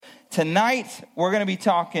tonight we're going to be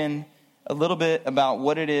talking a little bit about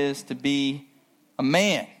what it is to be a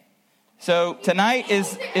man. So tonight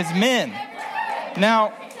is men.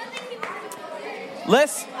 Now,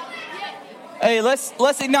 let's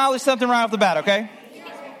acknowledge something right off the bat, okay?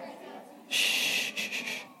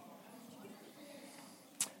 Shh.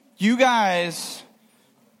 You guys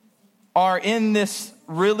are in this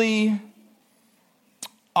really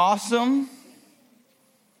awesome,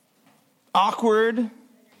 awkward,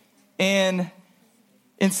 and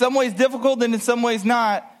in some ways difficult and in some ways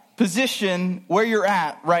not position where you're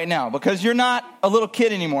at right now, because you're not a little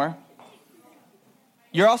kid anymore.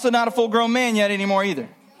 You're also not a full-grown man yet anymore either.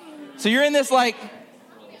 So you're in this, like,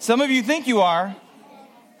 some of you think you are,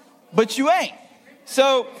 but you ain't.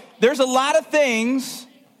 So there's a lot of things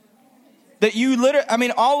that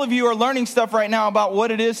all of you are learning stuff right now about what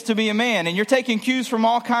it is to be a man. And you're taking cues from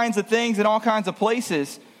all kinds of things and all kinds of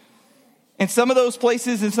places. And some of those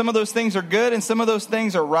places and some of those things are good, and some of those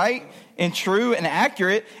things are right and true and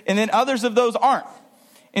accurate, and then others of those aren't.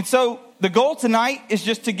 And so the goal tonight is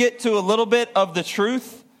just to get to a little bit of the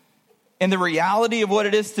truth and the reality of what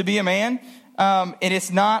it is to be a man. And it's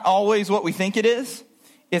not always what we think it is.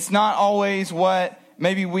 It's not always what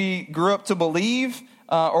maybe we grew up to believe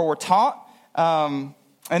or were taught. And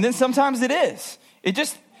then sometimes it is.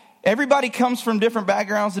 Everybody comes from different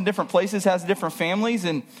backgrounds and different places, has different families,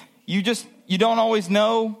 and you don't always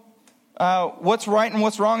know what's right and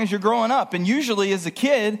what's wrong as you're growing up. And usually as a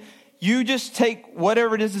kid, you just take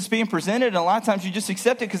whatever it is that's being presented, and a lot of times you just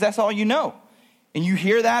accept it because that's all you know. And you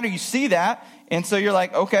hear that or you see that, and so you're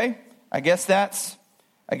like, okay, I guess that's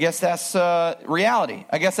reality.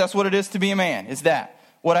 I guess that's what it is to be a man, is that.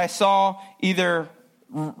 What I saw either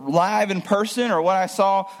live in person or what I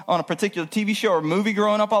saw on a particular TV show or movie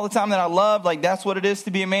growing up all the time that I loved, like that's what it is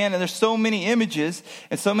to be a man. And there's so many images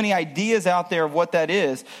and so many ideas out there of what that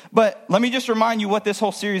is. But let me just remind you what this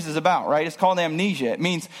whole series is about, right? It's called Amnesia. It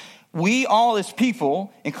means we all as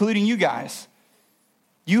people, including you guys,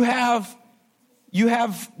 you have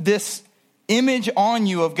this image on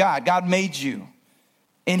you of God. God made you.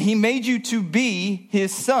 And he made you to be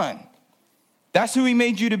his son. That's who he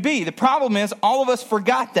made you to be. The problem is all of us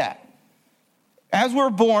forgot that. As we're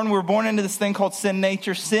born into this thing called sin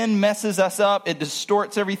nature. Sin messes us up. It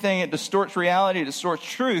distorts everything. It distorts reality. It distorts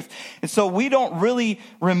truth. And so we don't really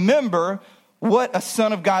remember what a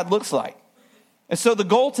son of God looks like. And so the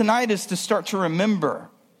goal tonight is to start to remember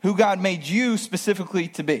who God made you specifically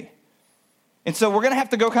to be. And so we're going to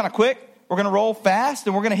have to go kind of quick. We're going to roll fast,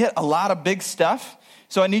 and we're going to hit a lot of big stuff.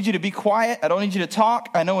 So I need you to be quiet. I don't need you to talk.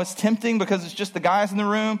 I know it's tempting because it's just the guys in the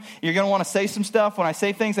room. You're going to want to say some stuff. When I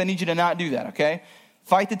say things, I need you to not do that, okay?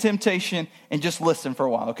 Fight the temptation and just listen for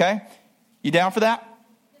a while, okay? You down for that?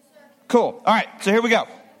 Yes, sir. Cool. All right, so here we go.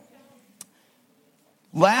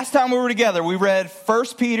 Last time we were together, we read 1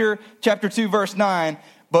 Peter chapter 2, verse 9.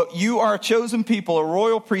 But you are a chosen people, a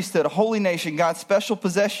royal priesthood, a holy nation, God's special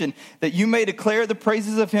possession, that you may declare the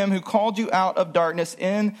praises of him who called you out of darkness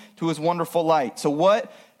into his wonderful light. So what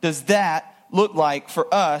does that look like for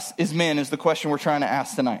us as men is the question we're trying to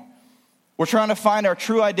ask tonight. We're trying to find our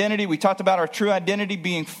true identity. We talked about our true identity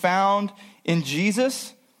being found in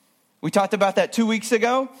Jesus. We talked about that 2 weeks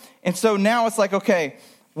ago. And so now it's like, okay,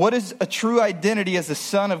 what does a true identity as a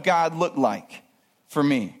son of God look like for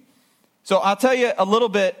me? So I'll tell you a little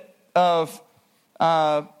bit of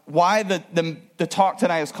why the talk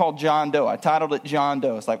tonight is called John Doe. I titled it John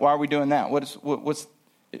Doe. It's like, why are we doing that?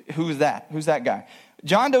 Who's that? Who's that guy?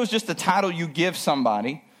 John Doe is just a title you give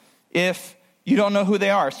somebody if you don't know who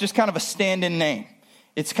they are. It's just kind of a stand-in name.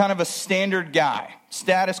 It's kind of a standard guy,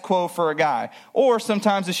 status quo for a guy. Or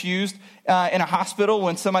sometimes it's used in a hospital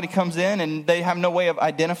when somebody comes in and they have no way of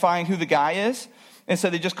identifying who the guy is. And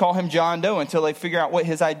so they just call him John Doe until they figure out what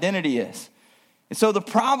his identity is. And so the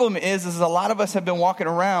problem is a lot of us have been walking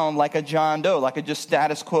around like a John Doe, like a just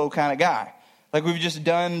status quo kind of guy. Like we've just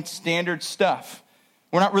done standard stuff.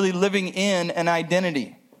 We're not really living in an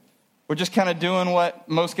identity. We're just kind of doing what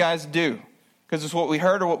most guys do because it's what we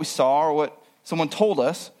heard or what we saw or what someone told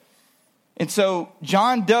us. And so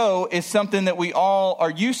John Doe is something that we all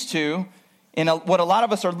are used to and what a lot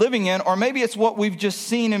of us are living in, or maybe it's what we've just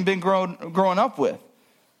seen and been growing up with.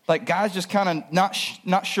 Like guys just kind of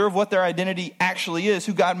not sure of what their identity actually is,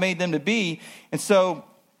 who God made them to be. And so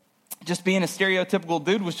just being a stereotypical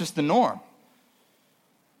dude was just the norm.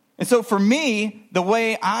 And so for me, the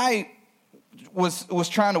way I was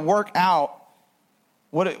trying to work out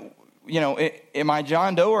am I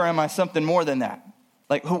John Doe or am I something more than that?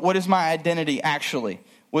 Like, what is my identity actually?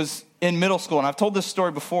 Was in middle school, and I've told this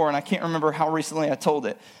story before, and I can't remember how recently I told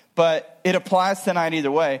it, but it applies tonight either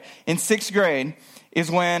way. In 6th grade, is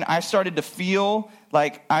when I started to feel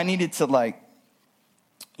like I needed to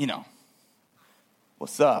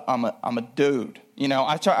what's up? I'm a dude.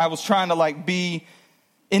 I was trying to be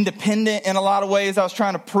independent in a lot of ways. I was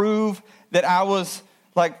trying to prove that I was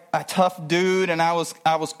like a tough dude and I was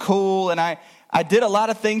cool. And I did a lot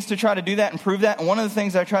of things to try to do that and prove that. And one of the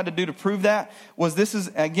things I tried to do to prove that was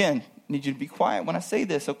again, I need you to be quiet when I say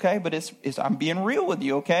this, okay? But I'm being real with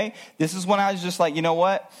you, okay? This is when I was just like, you know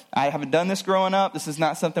what? I haven't done this growing up. This is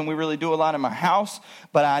not something we really do a lot in my house,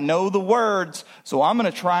 but I know the words, so I'm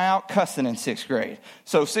going to try out cussing in 6th grade.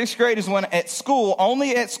 So 6th grade is when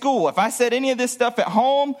only at school, if I said any of this stuff at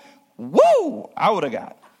home, I would have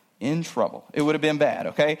got in trouble. It would have been bad,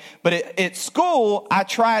 okay? But at school, I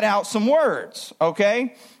tried out some words,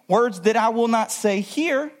 okay? Words that I will not say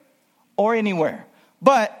here or anywhere.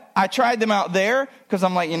 But I tried them out there because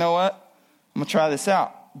I'm like, you know what? I'm going to try this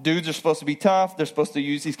out. Dudes are supposed to be tough. They're supposed to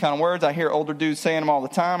use these kind of words. I hear older dudes saying them all the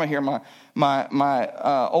time. I hear my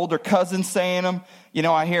older cousins saying them.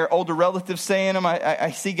 I hear older relatives saying them.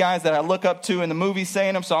 I see guys that I look up to in the movies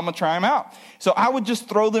saying them, so I'm going to try them out. So I would just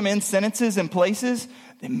throw them in sentences and places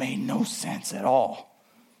that made no sense at all.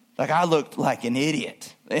 Like I looked like an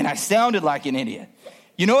idiot, and I sounded like an idiot.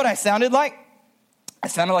 You know what I sounded like? I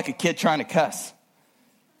sounded like a kid trying to cuss.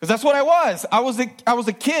 Because that's what I was. I was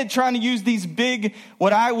a kid trying to use these big,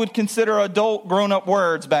 what I would consider adult grown-up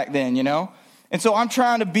words back then, And so I'm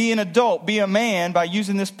trying to be an adult, be a man by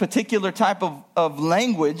using this particular type of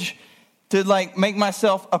language to make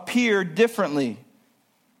myself appear differently.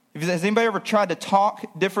 Has anybody ever tried to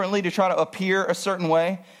talk differently, to try to appear a certain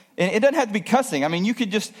way? And it doesn't have to be cussing. I mean, you could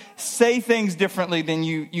just say things differently than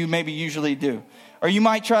you maybe usually do. Or you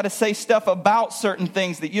might try to say stuff about certain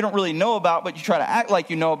things that you don't really know about, but you try to act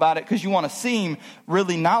like you know about it because you want to seem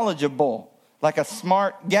really knowledgeable, like a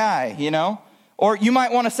smart guy, Or you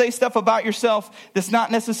might want to say stuff about yourself that's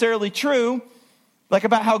not necessarily true, like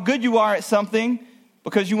about how good you are at something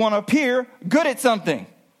because you want to appear good at something.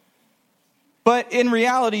 But in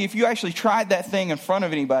reality, if you actually tried that thing in front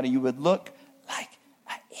of anybody, you would look like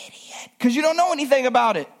an idiot because you don't know anything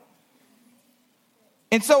about it.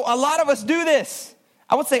 And so a lot of us do this.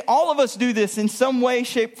 I would say all of us do this in some way,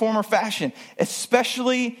 shape, form, or fashion,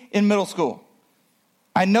 especially in middle school.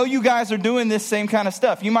 I know you guys are doing this same kind of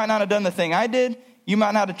stuff. You might not have done the thing I did. You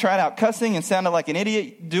might not have tried out cussing and sounded like an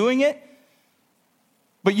idiot doing it.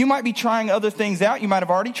 But you might be trying other things out. You might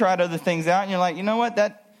have already tried other things out. And you're like, you know what?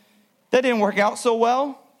 That didn't work out so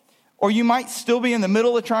well. Or you might still be in the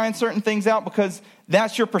middle of trying certain things out because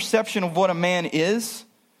that's your perception of what a man is.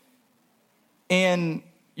 And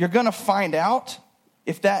you're going to find out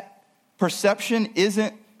if that perception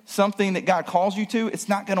isn't something that God calls you to, it's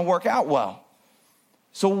not going to work out well.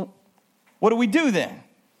 So what do we do then?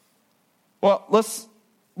 Well, let's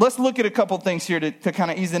look at a couple things here to kind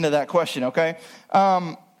of ease into that question, okay?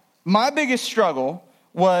 My biggest struggle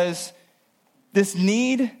was this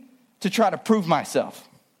need to try to prove myself.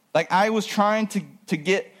 Like I was trying to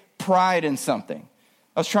get pride in something.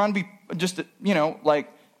 I was trying to be just,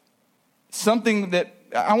 something that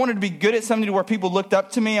I wanted to be good at, something where people looked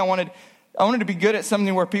up to me. I wanted to be good at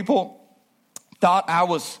something where people thought I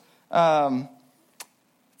was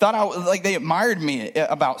like they admired me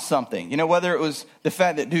about something. Whether it was the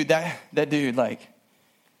fact that that dude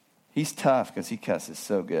he's tough because he cusses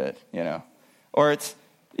so good. Or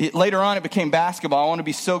later on it became basketball. I want to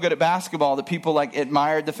be so good at basketball that people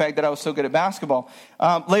admired the fact that I was so good at basketball.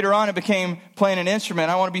 Later on it became playing an instrument.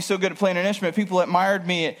 I want to be so good at playing an instrument. People admired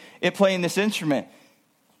me at playing this instrument.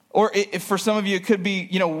 Or for some of you, it could be,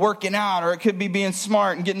 working out, or it could be being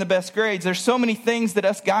smart and getting the best grades. There's so many things that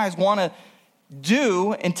us guys want to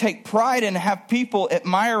do and take pride in and have people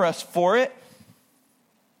admire us for it.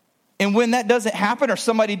 And when that doesn't happen, or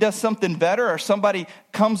somebody does something better, or somebody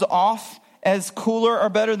comes off as cooler or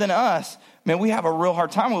better than us, man, we have a real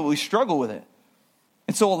hard time with it. We struggle with it.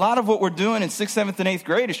 And so a lot of what we're doing in 6th, 7th, and 8th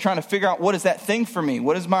grade is trying to figure out what is that thing for me?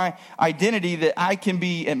 What is my identity that I can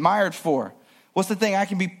be admired for? What's the thing I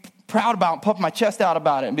can be proud about and puff my chest out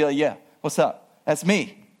about it and be like, yeah, what's up? That's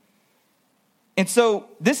me. And so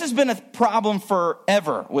this has been a problem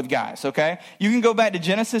forever with guys, okay? You can go back to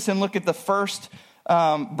Genesis and look at the first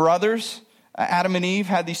brothers. Adam and Eve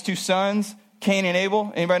had these two sons, Cain and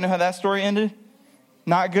Abel. Anybody know how that story ended?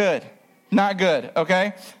 Not good. Not good,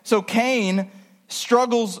 okay? So Cain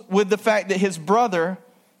struggles with the fact that his brother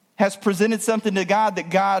has presented something to God that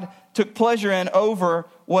God took pleasure in over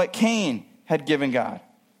what Cain had given God.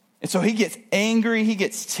 And so he gets angry, he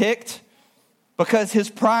gets ticked because his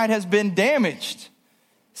pride has been damaged.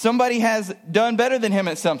 Somebody has done better than him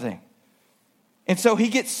at something. And so he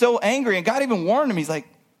gets so angry, and God even warned him. He's like,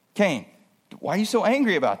 Cain, why are you so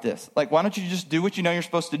angry about this? Like, why don't you just do what you know you're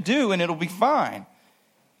supposed to do and it'll be fine?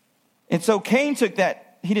 And so Cain took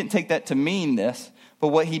that, he didn't take that to mean this, but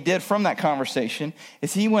what he did from that conversation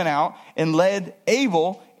is he went out and led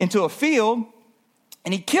Abel into a field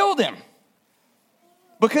and he killed him.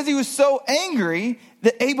 Because he was so angry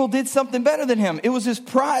that Abel did something better than him. It was his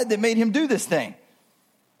pride that made him do this thing.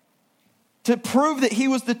 To prove that he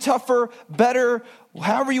was the tougher, better,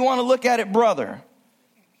 however you want to look at it, brother.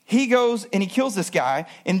 He goes and he kills this guy.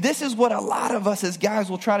 And this is what a lot of us as guys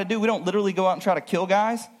will try to do. We don't literally go out and try to kill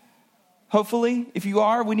guys. Hopefully, if you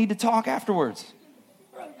are, we need to talk afterwards.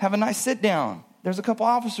 Have a nice sit down. There's a couple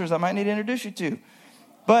officers I might need to introduce you to.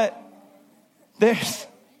 But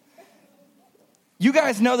you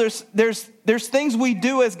guys know there's things we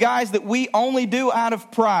do as guys that we only do out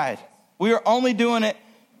of pride. We are only doing it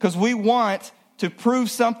because we want to prove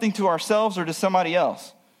something to ourselves or to somebody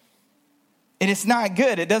else. And it's not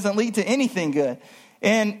good. It doesn't lead to anything good.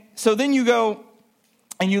 And so then you go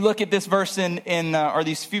and you look at this verse or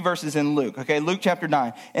these few verses in Luke. Okay, Luke chapter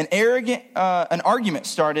 9. An argument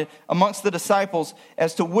started amongst the disciples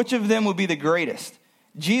as to which of them would be the greatest.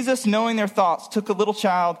 Jesus, knowing their thoughts, took a little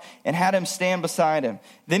child and had him stand beside him.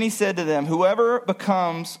 Then he said to them, whoever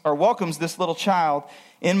becomes or welcomes this little child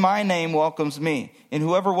in my name welcomes me. And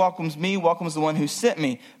whoever welcomes me welcomes the one who sent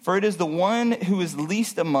me. For it is the one who is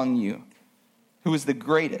least among you who is the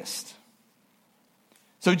greatest.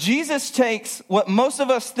 So Jesus takes what most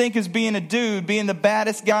of us think is being a dude, being the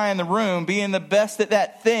baddest guy in the room, being the best at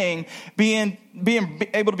that thing, being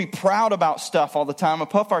able to be proud about stuff all the time, and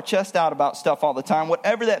puff our chest out about stuff all the time,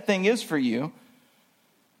 whatever that thing is for you.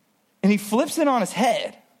 And he flips it on his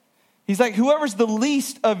head. He's like, whoever's the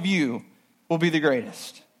least of you will be the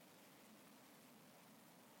greatest.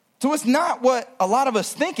 So it's not what a lot of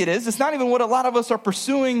us think it is. It's not even what a lot of us are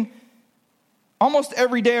pursuing almost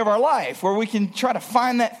every day of our life, where we can try to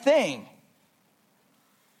find that thing.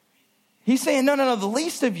 He's saying, no, the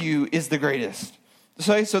least of you is the greatest.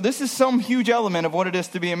 So this is some huge element of what it is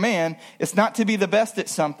to be a man. It's not to be the best at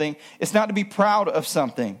something. It's not to be proud of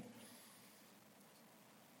something.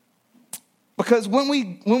 Because when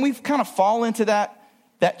we kind of fall into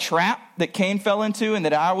that trap that Cain fell into and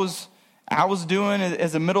that I was doing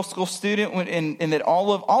as a middle school student and that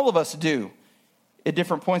all of us do at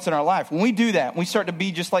different points in our life. When we do that, we start to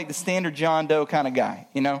be just like the standard John Doe kind of guy,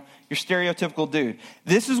 your stereotypical dude.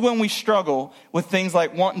 This is when we struggle with things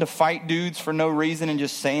like wanting to fight dudes for no reason and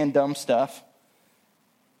just saying dumb stuff.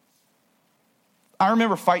 I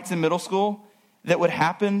remember fights in middle school that would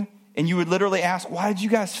happen, and you would literally ask, why did you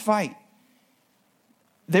guys fight?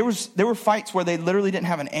 There were fights where they literally didn't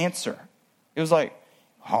have an answer. It was like,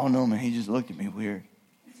 oh no, man, he just looked at me weird.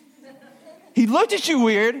 He looked at you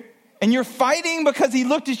weird. And you're fighting because he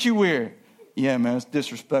looked at you weird. Yeah, man, it's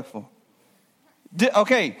disrespectful.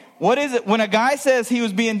 Okay, what is it? When a guy says he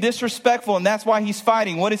was being disrespectful and that's why he's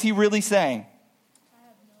fighting, what is he really saying? I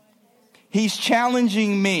have no idea. He's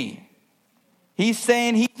challenging me. He's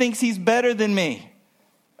saying he thinks he's better than me.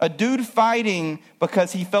 A dude fighting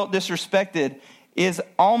because he felt disrespected is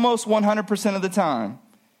almost 100% of the time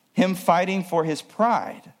him fighting for his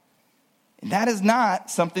pride. And that is not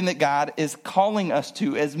something that God is calling us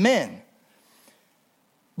to as men.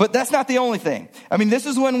 But that's not the only thing. I mean, this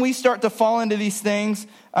is when we start to fall into these things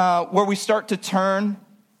where we start to turn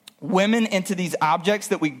women into these objects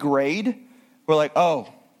that we grade. We're like,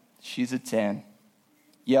 oh, she's a 10.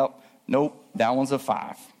 Yep. Nope. That one's a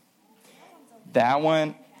 5. That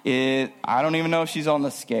one is, I don't even know if she's on the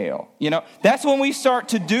scale. That's when we start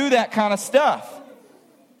to do that kind of stuff.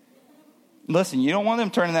 Listen, you don't want them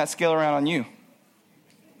turning that scale around on you.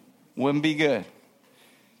 Wouldn't be good.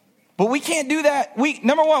 But we can't do that.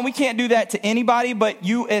 Number one, we can't do that to anybody, but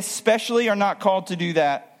you especially are not called to do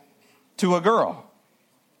that to a girl.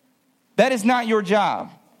 That is not your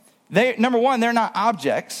job. Number one, they're not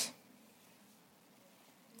objects.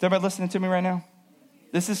 Is everybody listening to me right now?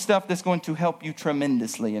 This is stuff that's going to help you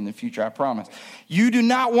tremendously in the future, I promise. You do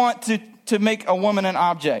not want to make a woman an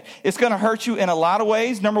object. It's going to hurt you in a lot of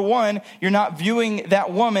ways. Number one, you're not viewing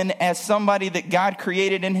that woman as somebody that God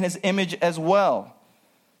created in his image as well.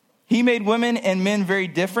 He made women and men very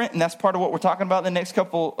different, and that's part of what we're talking about the next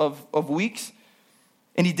couple of weeks.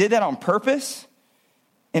 And he did that on purpose.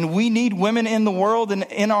 And we need women in the world and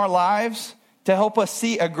in our lives to help us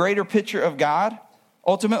see a greater picture of God,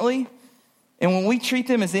 ultimately. And when we treat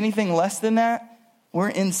them as anything less than that, we're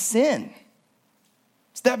in sin.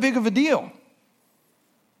 It's that big of a deal.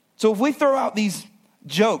 So if we throw out these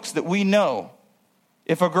jokes that we know,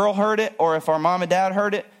 if a girl heard it or if our mom and dad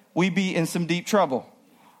heard it, we'd be in some deep trouble.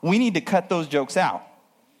 We need to cut those jokes out.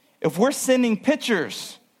 If we're sending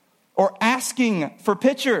pictures or asking for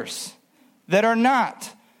pictures that are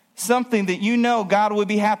not something that you know God would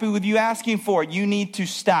be happy with you asking for, you need to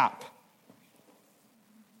stop.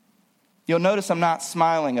 You'll notice I'm not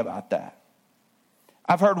smiling about that.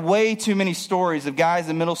 I've heard way too many stories of guys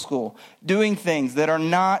in middle school doing things that are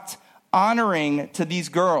not honoring to these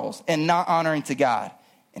girls and not honoring to God.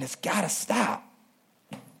 And it's got to stop.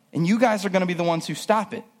 And you guys are going to be the ones who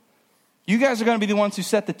stop it. You guys are going to be the ones who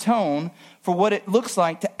set the tone for what it looks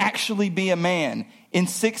like to actually be a man in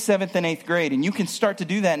 6th, 7th, and 8th grade. And you can start to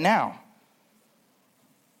do that now.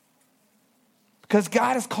 Because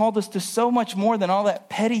God has called us to so much more than all that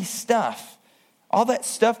petty stuff. All that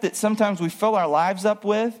stuff that sometimes we fill our lives up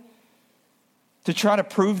with to try to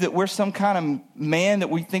prove that we're some kind of man that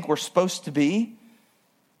we think we're supposed to be.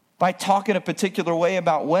 By talking a particular way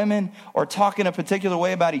about women, or talking a particular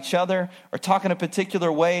way about each other, or talking a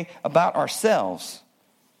particular way about ourselves.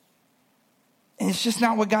 And it's just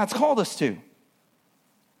not what God's called us to.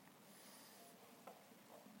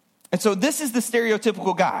 And so this is the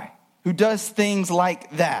stereotypical guy who does things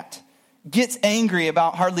like that. Gets angry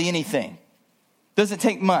about hardly anything. Doesn't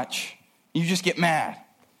take much. You just get mad.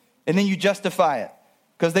 And then you justify it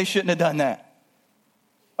because they shouldn't have done that.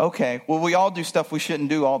 Okay, well, we all do stuff we shouldn't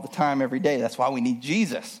do all the time, every day. That's why we need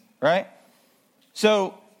Jesus, right?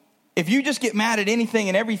 So if you just get mad at anything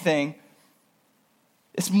and everything,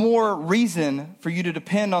 it's more reason for you to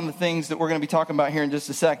depend on the things that we're going to be talking about here in just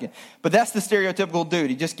a second. But that's the stereotypical dude.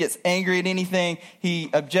 He just gets angry at anything. He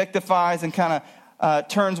objectifies and kind of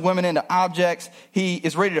turns women into objects. He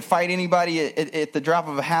is ready to fight anybody at the drop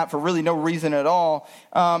of a hat for really no reason at all.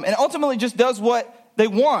 And ultimately just does what they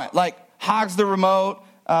want, like hogs the remote,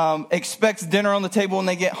 expects dinner on the table when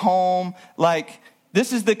they get home. Like,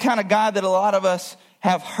 this is the kind of guy that a lot of us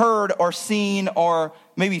have heard or seen or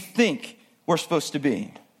maybe think we're supposed to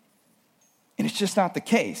be. And it's just not the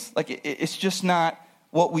case. Like, it's just not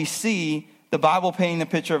what we see the Bible painting the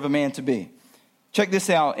picture of a man to be. Check this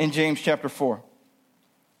out in James chapter 4.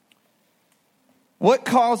 What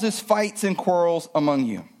causes fights and quarrels among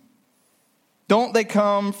you? Don't they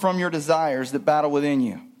come from your desires that battle within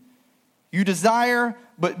you? You desire,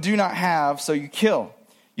 but do not have, so you kill.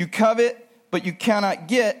 You covet, but you cannot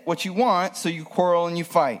get what you want, so you quarrel and you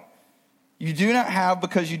fight. You do not have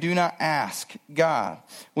because you do not ask God.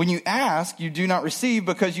 When you ask, you do not receive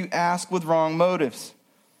because you ask with wrong motives.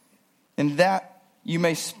 And that you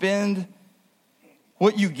may spend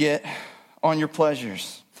what you get on your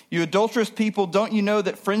pleasures. You adulterous people, don't you know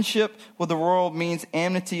that friendship with the world means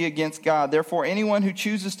enmity against God? Therefore, anyone who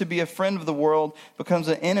chooses to be a friend of the world becomes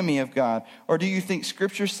an enemy of God. Or do you think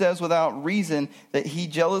Scripture says without reason that he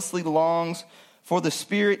jealously longs for the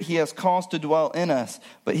Spirit he has caused to dwell in us,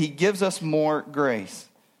 but he gives us more grace?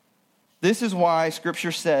 This is why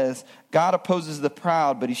Scripture says God opposes the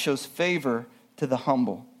proud, but he shows favor to the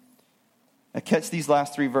humble. Now catch these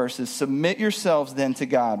last three verses. Submit yourselves then to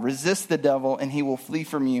God. Resist the devil and he will flee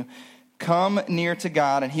from you. Come near to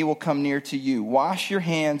God and he will come near to you. Wash your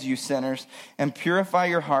hands, you sinners, and purify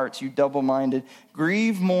your hearts, you double-minded.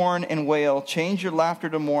 Grieve, mourn, and wail. Change your laughter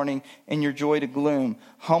to mourning and your joy to gloom.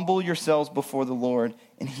 Humble yourselves before the Lord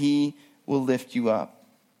and he will lift you up.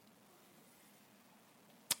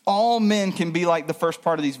 All men can be like the first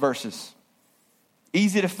part of these verses.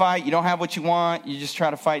 Easy to fight. You don't have what you want. You just try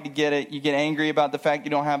to fight to get it. You get angry about the fact you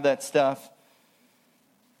don't have that stuff.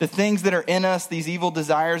 The things that are in us, these evil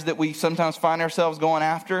desires that we sometimes find ourselves going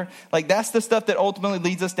after, like that's the stuff that ultimately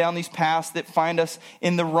leads us down these paths that find us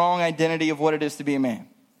in the wrong identity of what it is to be a man.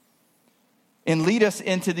 And lead us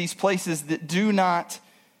into these places that do not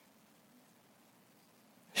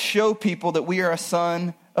show people that we are a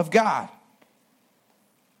son of God.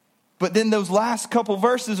 But then those last couple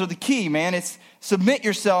verses are the key, man. It's submit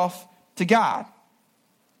yourself to God.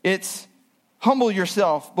 It's humble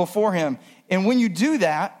yourself before him. And when you do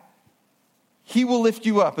that, he will lift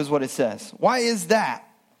you up, is what it says. Why is that?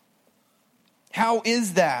 How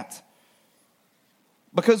is that?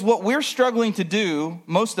 Because what we're struggling to do,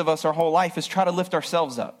 most of us our whole life, is try to lift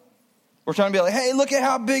ourselves up. We're trying to be like, hey, look at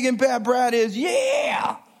how big and bad Brad is.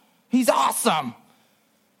 Yeah, he's awesome.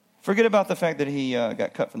 Forget about the fact that he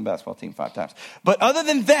got cut from the basketball team 5 times. But other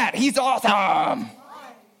than that, he's awesome.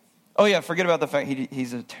 Oh, yeah, forget about the fact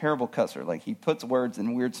he's a terrible cusser. Like, he puts words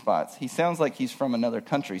in weird spots. He sounds like he's from another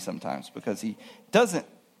country sometimes because he doesn't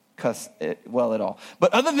cuss it well at all.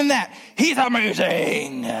 But other than that, he's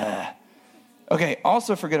amazing. Okay,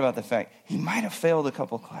 also forget about the fact he might have failed a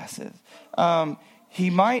couple classes.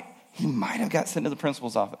 He might have got sent to the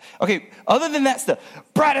principal's office. Okay, other than that stuff,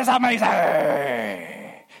 Brad is amazing.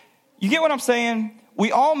 You get what I'm saying?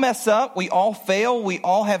 We all mess up. We all fail. We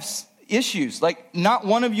all have issues. Like, not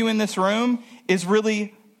one of you in this room is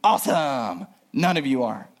really awesome. None of you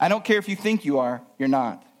are. I don't care if you think you are, you're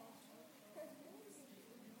not.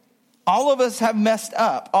 All of us have messed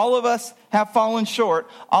up. All of us have fallen short.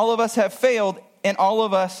 All of us have failed, and all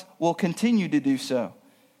of us will continue to do so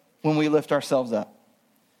when we lift ourselves up.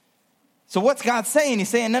 So what's God saying? He's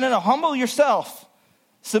saying, no, humble yourself.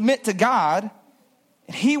 Submit to God,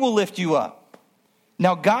 and he will lift you up.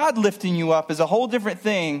 Now, God lifting you up is a whole different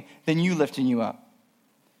thing than you lifting you up.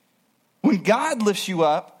 When God lifts you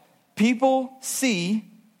up, people see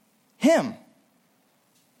him.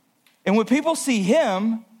 And when people see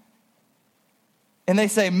him, and they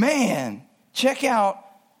say, man, check out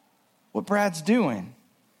what Brad's doing.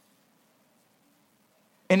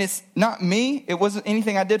 And it's not me. It wasn't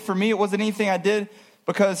anything I did for me. It wasn't anything I did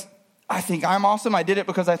because I think I'm awesome. I did it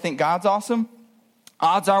because I think God's awesome.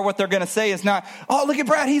 Odds are what they're going to say is not, oh, look at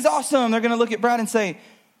Brad, he's awesome. They're going to look at Brad and say,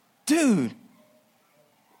 dude,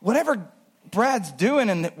 whatever Brad's doing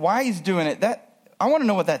and why he's doing it, I want to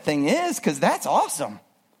know what that thing is because that's awesome.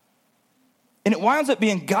 And it winds up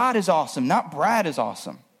being God is awesome, not Brad is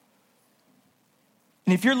awesome.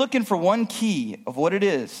 And if you're looking for one key of what it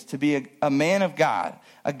is to be a man of God,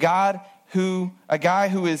 a guy who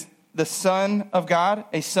is the son of God,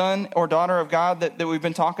 a son or daughter of God that we've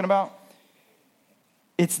been talking about,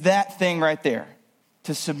 it's that thing right there,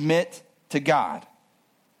 to submit to God.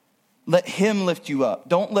 Let him lift you up.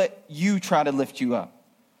 Don't let you try to lift you up.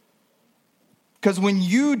 Because when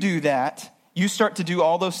you do that, you start to do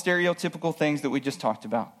all those stereotypical things that we just talked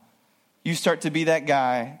about. You start to be that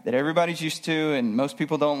guy that everybody's used to and most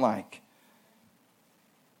people don't like.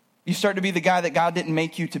 You start to be the guy that God didn't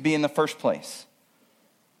make you to be in the first place.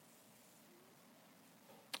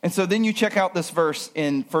 And so then you check out this verse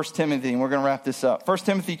in 1 Timothy, and we're going to wrap this up. 1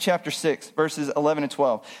 Timothy chapter 6, verses 11 and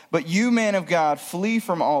 12. But you, man of God, flee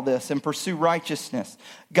from all this and pursue righteousness,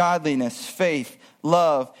 godliness, faith,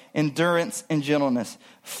 love, endurance, and gentleness.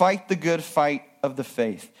 Fight the good fight of the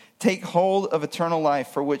faith. Take hold of eternal life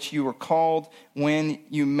for which you were called when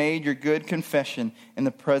you made your good confession in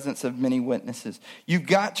the presence of many witnesses. You've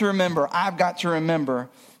got to remember, I've got to remember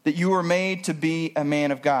that you were made to be a man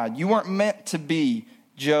of God. You weren't meant to be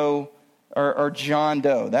Joe or John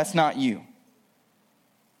Doe. That's not you.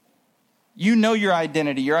 You know your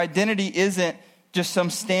identity. Your identity isn't just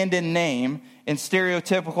some stand-in name and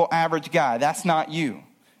stereotypical average guy. That's not you.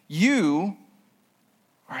 You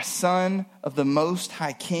are a son of the Most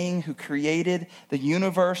High King who created the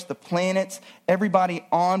universe, the planets, everybody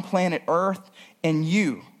on planet Earth, and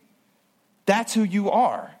you. That's who you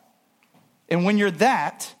are. And when you're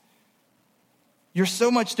that, you're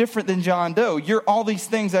so much different than John Doe. You're all these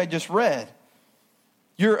things I just read.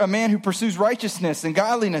 You're a man who pursues righteousness and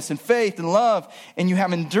godliness and faith and love, and you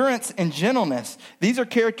have endurance and gentleness. These are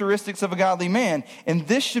characteristics of a godly man, and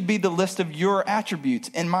this should be the list of your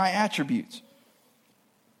attributes and my attributes.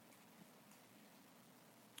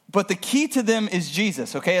 But the key to them is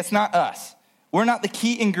Jesus, okay? It's not us. We're not the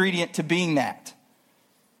key ingredient to being that.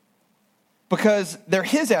 Because they're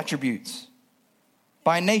his attributes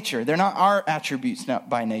by nature. They're not our attributes not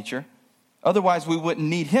by nature. Otherwise, we wouldn't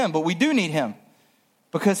need him, but we do need him.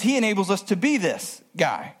 Because he enables us to be this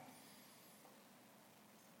guy.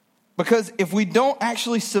 Because if we don't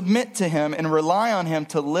actually submit to him and rely on him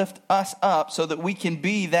to lift us up so that we can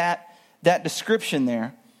be that description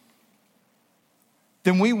there,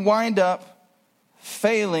 then we wind up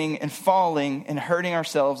failing and falling and hurting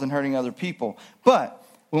ourselves and hurting other people. But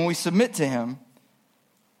when we submit to him,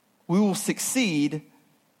 we will succeed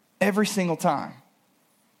every single time.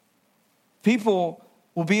 People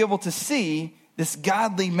will be able to see this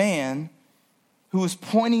godly man who is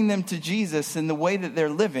pointing them to Jesus in the way that they're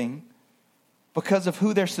living because of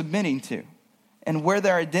who they're submitting to and where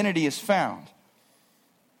their identity is found.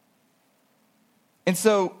 And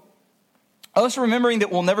so, us remembering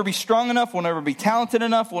that we'll never be strong enough, we'll never be talented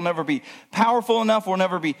enough, we'll never be powerful enough, we'll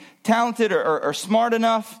never be talented or smart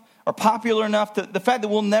enough or popular enough. The fact that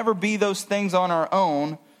we'll never be those things on our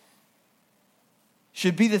own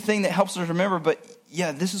should be the thing that helps us remember, but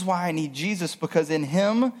yeah, this is why I need Jesus, because in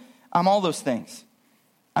him, I'm all those things.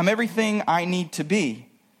 I'm everything I need to be.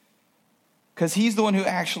 Because he's the one who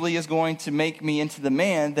actually is going to make me into the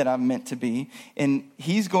man that I'm meant to be, and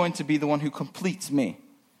he's going to be the one who completes me.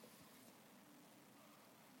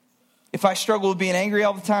 If I struggle with being angry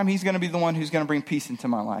all the time, he's going to be the one who's going to bring peace into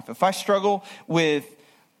my life. If I struggle with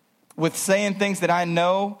saying things that I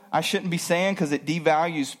know I shouldn't be saying because it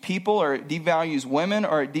devalues people or it devalues women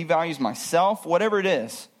or it devalues myself, whatever it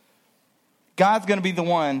is, God's going to be the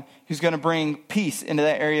one who's going to bring peace into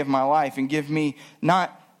that area of my life and give me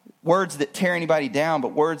not words that tear anybody down,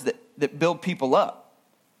 but words that build people up,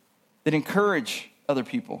 that encourage other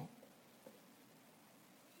people.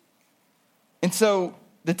 And so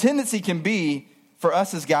the tendency can be for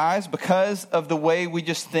us as guys, because of the way we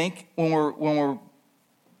just think when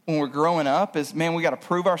we're growing up, is, man, we got to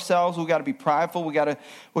prove ourselves. We got to be prideful. We got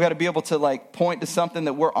to be able to like point to something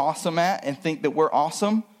that we're awesome at and think that we're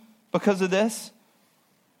awesome because of this.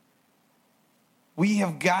 We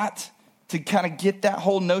have got to kind of get that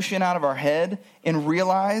whole notion out of our head and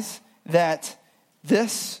realize that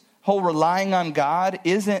this whole relying on God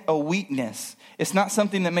isn't a weakness. It's not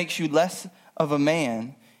something that makes you less of a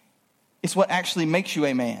man. It's what actually makes you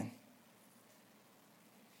a man.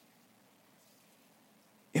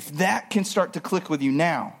 If that can start to click with you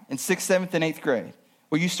now in 6th, 7th, and 8th grade,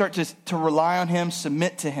 where you start to rely on him,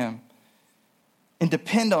 submit to him, and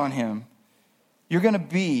depend on him, you're going to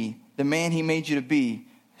be the man he made you to be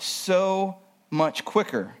so much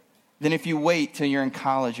quicker than if you wait till you're in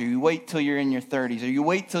college, or you wait till you're in your 30s, or you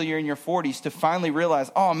wait till you're in your 40s to finally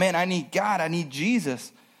realize, oh man, I need God, I need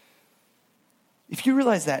Jesus. If you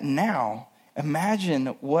realize that now, imagine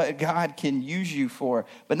what God can use you for.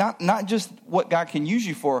 But not just what God can use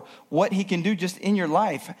you for, what he can do just in your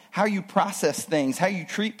life, how you process things, how you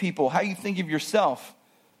treat people, how you think of yourself.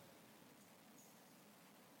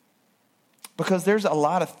 Because there's a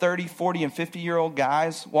lot of 30, 40, and 50-year-old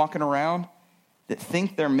guys walking around that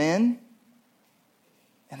think they're men,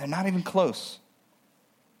 and they're not even close.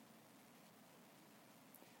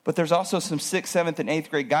 But there's also some 6th, 7th, and 8th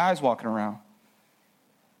grade guys walking around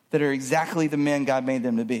that are exactly the men God made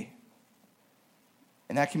them to be.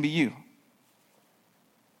 And that can be you.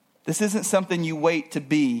 This isn't something you wait to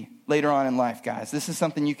be later on in life, guys. This is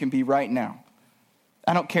something you can be right now.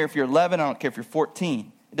 I don't care if you're 11, I don't care if you're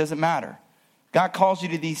 14. It doesn't matter. God calls you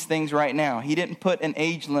to these things right now. He didn't put an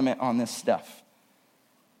age limit on this stuff.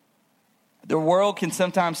 The world can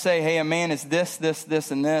sometimes say, hey, a man is this, this,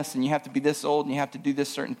 this, and this, and you have to be this old, and you have to do this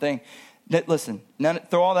certain thing. Listen,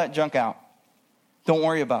 throw all that junk out. Don't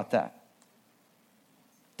worry about that.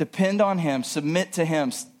 Depend on him. Submit to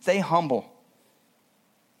him. Stay humble.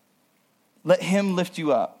 Let him lift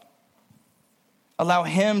you up. Allow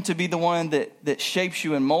him to be the one that shapes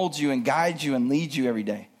you and molds you and guides you and leads you every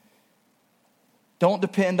day. Don't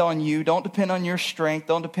depend on you. Don't depend on your strength.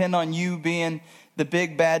 Don't depend on you being the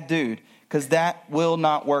big bad dude, because that will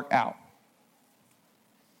not work out.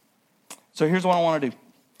 So here's what I want to do.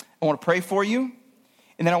 I want to pray for you.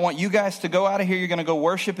 And then I want you guys to go out of here. You're going to go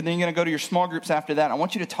worship, and then you're going to go to your small groups after that. I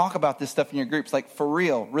want you to talk about this stuff in your groups, like for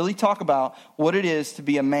real. Really talk about what it is to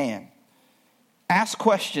be a man. Ask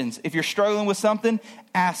questions. If you're struggling with something,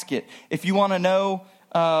 ask it. If you want to know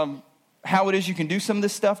how it is you can do some of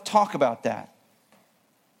this stuff, talk about that.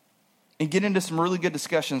 And get into some really good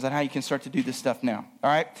discussions on how you can start to do this stuff now.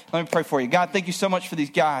 All right? Let me pray for you. God, thank you so much for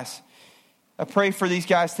these guys. I pray for these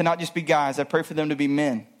guys to not just be guys. I pray for them to be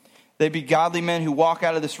men. They be godly men who walk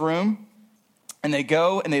out of this room and they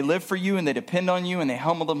go and they live for you and they depend on you and they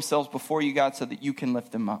humble themselves before you, God, so that you can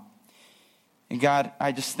lift them up. And God,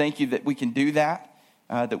 I just thank you that we can do that,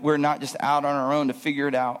 that we're not just out on our own to figure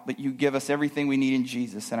it out, but you give us everything we need in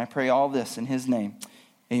Jesus. And I pray all this in his name.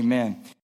 Amen.